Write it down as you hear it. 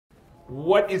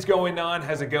What is going on?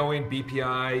 How's it going?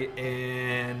 BPI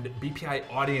and BPI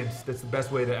audience. That's the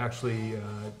best way to actually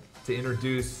to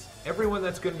introduce everyone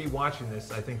that's going to be watching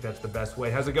this. I think that's the best way.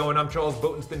 How's it going? I'm Charles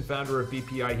Botenstein, founder of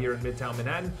BPI here in Midtown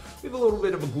Manhattan. We have a little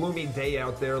bit of a gloomy day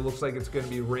out there. Looks like it's going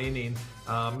to be raining.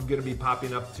 I'm going to be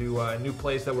popping up to a new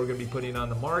place that we're going to be putting on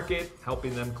the market,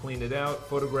 helping them clean it out,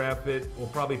 photograph it. We'll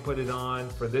probably put it on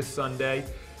for this Sunday.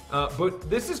 But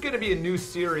this is going to be a new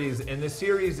series, and this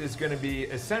series is going to be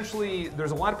essentially,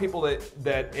 there's a lot of people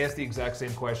that ask the exact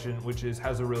same question, which is,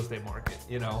 how's the real estate market?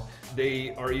 You know,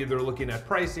 they are either looking at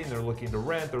pricing, they're looking to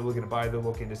rent, they're looking to buy, they're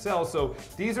looking to sell. So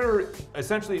these are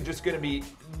essentially just going to be,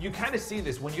 you kind of see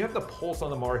this, when you have the pulse on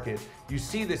the market, you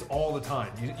see this all the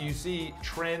time. You see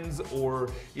trends,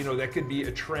 or, you know, that could be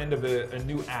a trend of a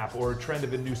new app, or a trend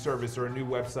of a new service, or a new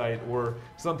website, or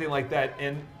something like that.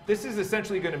 And this is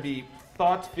essentially going to be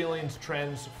thoughts, feelings,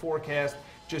 trends, forecast,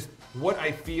 just what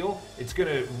I feel. It's going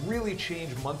to really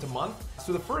change month to month.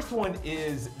 So the first one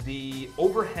is the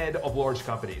overhead of large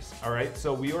companies. All right,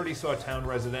 so we already saw Town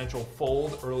Residential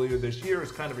fold earlier this year.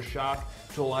 It's kind of a shock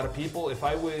to a lot of people. If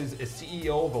I was a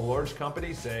CEO of a large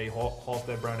company, say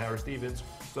Halstead, Brown, Howard Stevens,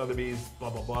 Sotheby's, blah,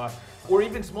 blah, blah, or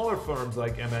even smaller firms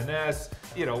like MNS,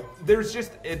 you know, there's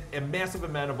just a massive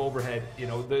amount of overhead. You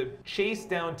know, the Chase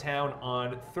downtown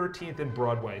on 13th and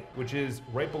Broadway, which is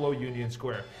right below Union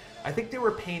Square, I think they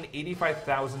were paying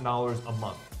 $85,000 a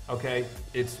month, okay?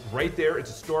 It's right there, it's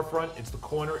a storefront, it's the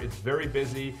corner, it's very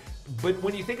busy. But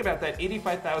when you think about that,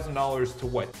 $85,000 to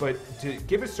what? But to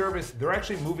give a service, they're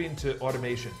actually moving to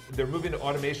automation. They're moving to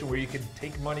automation where you can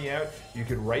take money out, you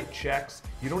can write checks,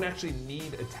 you don't actually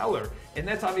need a teller. And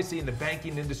that's obviously in the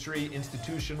banking industry,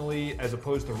 institutionally, as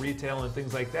opposed to retail and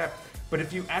things like that. But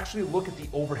if you actually look at the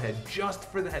overhead just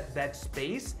for that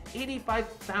space,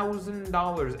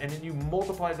 $85,000, and then you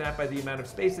multiply that by the amount of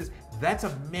spaces, that's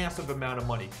a massive amount of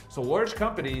money. So large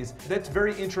companies, that's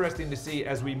very interesting to see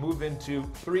as we move into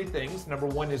three things. Number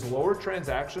one is lower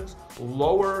transactions,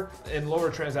 lower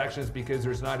transactions because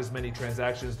there's not as many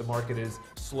transactions. The market is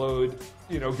slowed,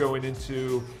 you know, going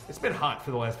into, it's been hot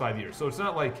for the last 5 years. So it's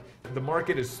not like the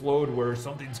market is slowed where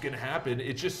something's gonna happen.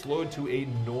 It's just slowed to a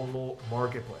normal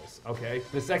marketplace, okay?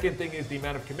 The second thing is the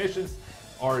amount of commissions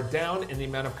are down and the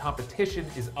amount of competition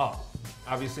is up.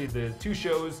 Obviously the two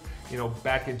shows, you know,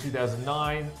 back in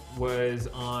 2009 was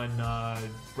on,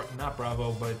 not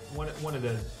Bravo, but one of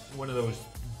those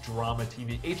drama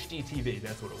TV, HGTV,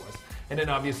 that's what it was. And then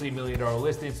obviously $1 Million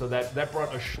Listing, so that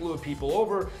brought a slew of people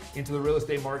over into the real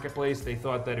estate marketplace. They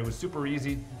thought that it was super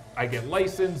easy. I get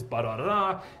licensed,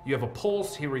 you have a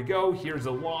pulse, here we go, here's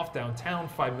a loft downtown,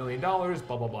 $5 million, blah,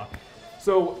 blah, blah.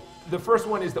 So the first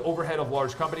one is the overhead of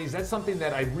large companies. That's something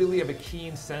that I really have a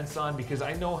keen sense on because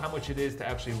I know how much it is to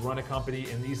actually run a company.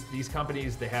 And these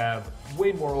companies, they have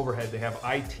way more overhead. They have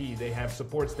IT, they have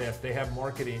support staff, they have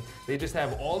marketing. They just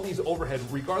have all these overhead.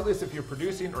 Regardless if you're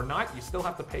producing or not, you still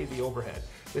have to pay the overhead.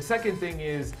 The second thing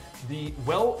is the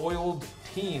well-oiled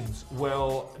teams.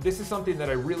 Well, this is something that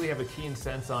I really have a keen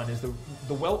sense on, is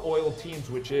the well-oiled teams,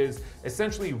 which is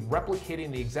essentially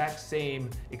replicating the exact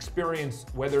same experience,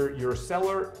 whether you're a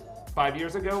seller 5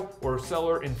 years ago or a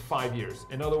seller in 5 years.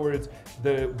 In other words,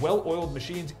 the well-oiled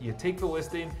machines, you take the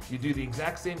listing, you do the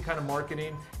exact same kind of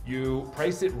marketing, you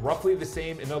price it roughly the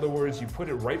same. In other words, you put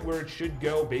it right where it should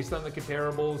go based on the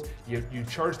comparables, you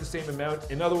charge the same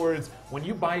amount. In other words, when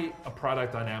you buy a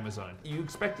product on Amazon, you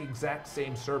expect the exact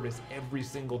same service every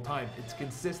single time. It's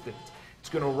consistent. It's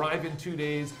going to arrive in 2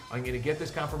 days. I'm going to get this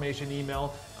confirmation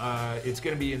email. It's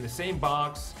going to be in the same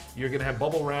box. You're going to have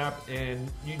bubble wrap, and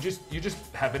you just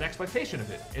have an expectation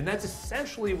of it. And that's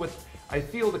essentially what I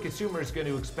feel the consumer is going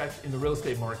to expect in the real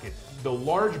estate market. The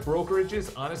large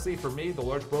brokerages, honestly, for me, the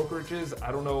large brokerages,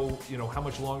 I don't know, you know, how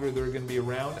much longer they're going to be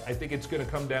around. I think it's going to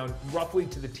come down roughly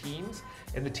to the teams.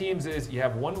 And the teams is you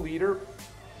have one leader,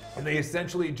 and they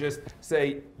essentially just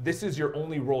say, this is your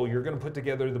only role. You're going to put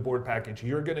together the board package.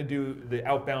 You're going to do the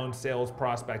outbound sales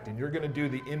prospecting. You're going to do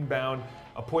the inbound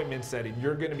appointment setting.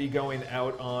 You're going to be going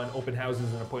out on open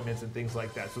houses and appointments and things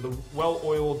like that. So the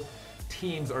well-oiled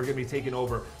teams are going to be taken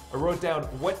over. I wrote down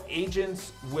what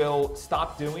agents will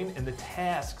stop doing and the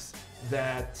tasks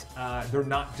that they're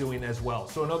not doing as well.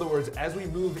 So in other words, as we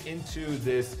move into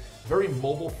this very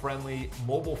mobile-friendly,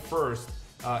 mobile-first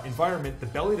environment, the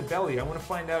belly-to-belly, I want to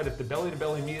find out if the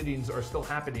belly-to-belly meetings are still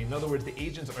happening. In other words, the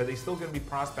agents, are they still going to be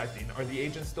prospecting? Are the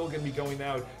agents still going to be going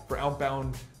out for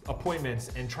outbound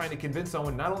appointments and trying to convince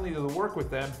someone not only to work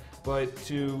with them, but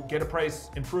to get a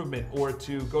price improvement or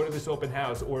to go to this open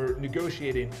house or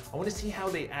negotiating. I want to see how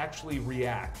they actually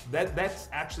react. That's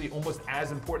actually almost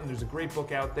as important. There's a great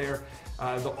book out there.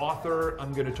 The author,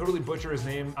 I'm going to totally butcher his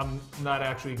name. I'm not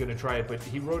actually going to try it, but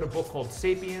he wrote a book called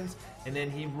Sapiens, and then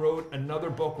he wrote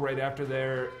another book right after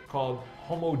there called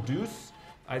Homo Deus.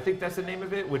 I think that's the name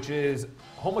of it, which is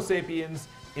Homo Sapiens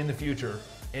in the future.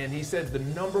 And he said the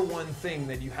number one thing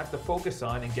that you have to focus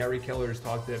on, and Gary Keller has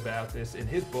talked about this in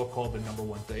his book called The Number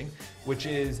One Thing, which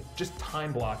is just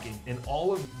time blocking and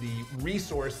all of the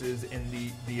resources and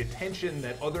the attention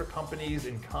that other companies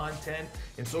and content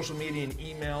and social media and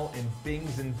email and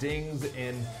bings and dings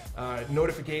and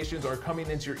notifications are coming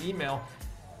into your email.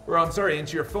 Or I'm sorry,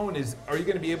 into your phone are you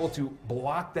going to be able to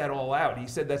block that all out? He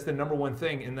said that's the number one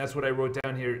thing, and that's what I wrote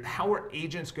down here. How are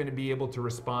agents going to be able to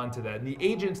respond to that? And the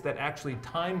agents that actually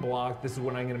time block, this is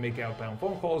when I'm going to make outbound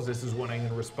phone calls, this is when I'm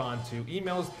going to respond to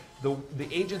emails. The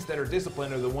agents that are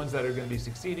disciplined are the ones that are going to be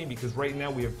succeeding, because right now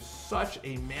we have such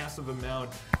a massive amount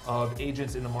of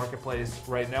agents in the marketplace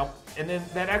right now. And then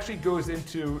that actually goes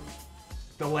into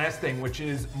the last thing, which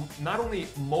is not only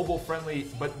mobile friendly,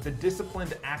 but the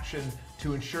disciplined action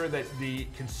to ensure that the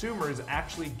consumer is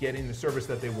actually getting the service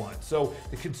that they want. So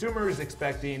the consumer is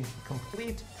expecting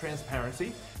complete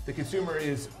transparency. The consumer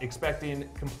is expecting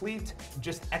complete,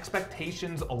 just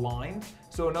expectations aligned.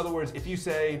 So in other words, if you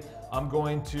say, I'm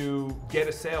going to get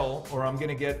a sale or I'm going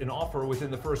to get an offer within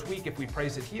the first week if we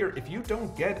price it here, if you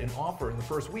don't get an offer in the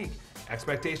first week,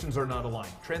 expectations are not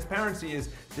aligned. Transparency is,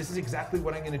 this is exactly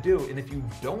what I'm going to do. And if you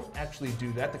don't actually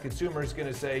do that, the consumer is going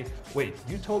to say, wait,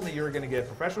 you told me you were going to get a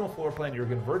professional floor plan, you're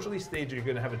going to virtually stage it, you're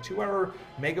going to have a 2-hour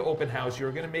mega open house,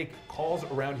 you're going to make calls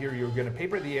around here, you're going to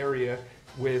paper the area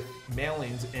with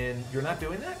mailings, and you're not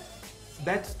doing that?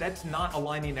 That's not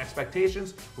aligning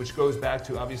expectations, which goes back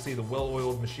to obviously the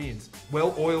well-oiled machines,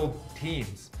 well-oiled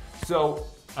teams. So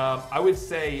I would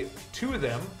say 2 of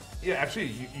them, yeah, actually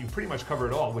you pretty much cover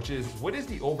it all, which is what is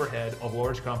the overhead of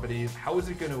large companies? How is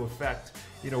it going to affect,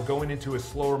 going into a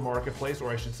slower marketplace,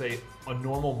 or I should say a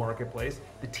normal marketplace?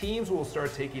 The teams will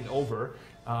start taking over.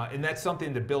 And that's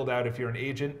something to build out if you're an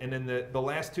agent. And then the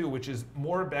last 2, which is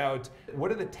more about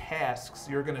what are the tasks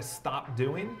you're going to stop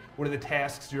doing, what are the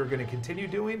tasks you're going to continue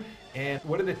doing, and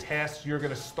what are the tasks you're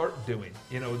going to start doing.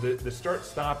 The start,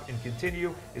 stop, and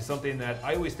continue is something that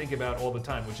I always think about all the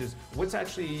time, which is what's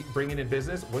actually bringing in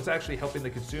business, what's actually helping the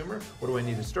consumer, what do I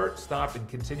need to start, stop, and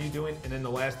continue doing. And then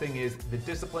the last thing is the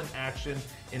disciplined action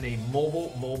in a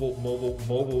mobile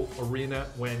arena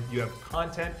when you have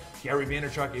content. Gary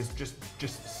Vaynerchuk is just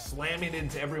slamming it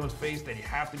into everyone's face that you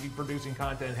have to be producing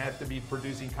content,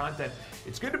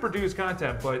 It's good to produce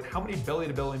content, but how many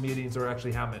belly-to-belly meetings are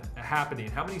actually happening?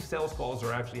 How many sales calls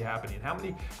are actually happening? How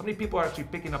many people are actually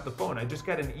picking up the phone? I just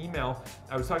got an email.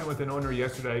 I was talking with an owner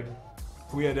yesterday.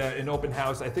 We had an open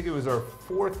house. I think it was our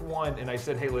 4th one, and I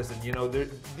said, hey, listen,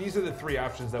 these are the 3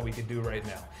 options that we could do right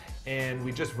now. And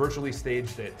we just virtually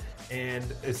staged it. And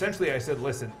essentially I said,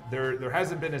 listen, there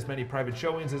hasn't been as many private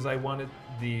showings as I wanted.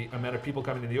 The amount of people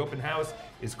coming to the open house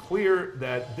is clear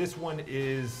that this one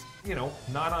is,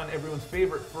 not on everyone's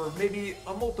favorite for maybe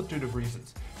a multitude of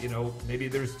reasons. Maybe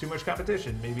there's too much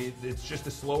competition. Maybe it's just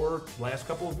a slower last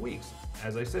couple of weeks.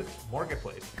 As I said,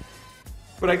 marketplace.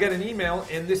 But I got an email,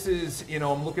 and this is,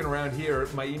 I'm looking around here,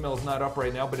 my email's not up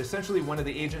right now, but essentially one of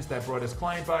the agents that brought his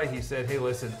client by, he said, hey,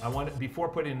 listen, before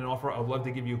putting an offer, I'd love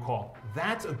to give you a call.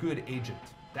 That's a good agent.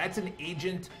 That's an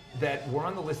agent that we're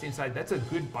on the listing side. That's a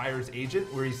good buyer's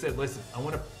agent where he said, listen, I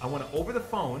want to over the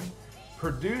phone,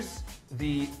 produce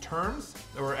the terms,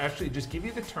 or actually just give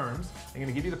you the terms. I'm going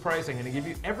to give you the price. I'm going to give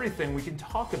you everything. We can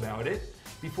talk about it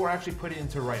before actually putting it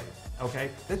into writing, okay?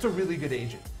 That's a really good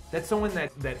agent. That's someone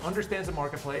that understands the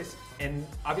marketplace, and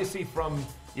obviously from,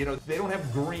 they don't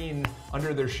have green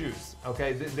under their shoes,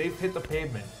 okay? They've hit the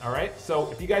pavement, all right? So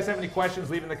if you guys have any questions,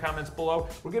 leave in the comments below.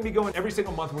 We're gonna be going, every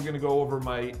single month, we're gonna go over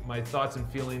my thoughts and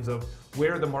feelings of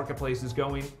where the marketplace is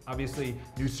going. Obviously,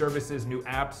 new services, new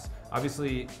apps.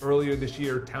 Obviously, earlier this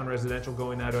year, Town Residential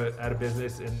going out of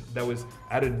business, and that was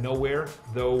out of nowhere,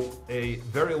 though a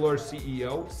very large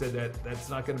CEO said that that's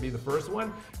not gonna be the first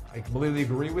one. I completely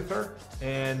agree with her,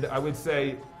 and I would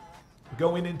say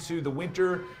going into the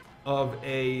winter of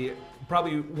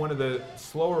probably one of the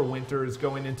slower winters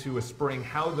going into a spring,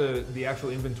 how the actual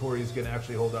inventory is going to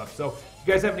actually hold up. So if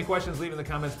you guys have any questions, leave in the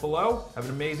comments below. Have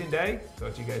an amazing day.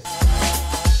 Talk to you guys.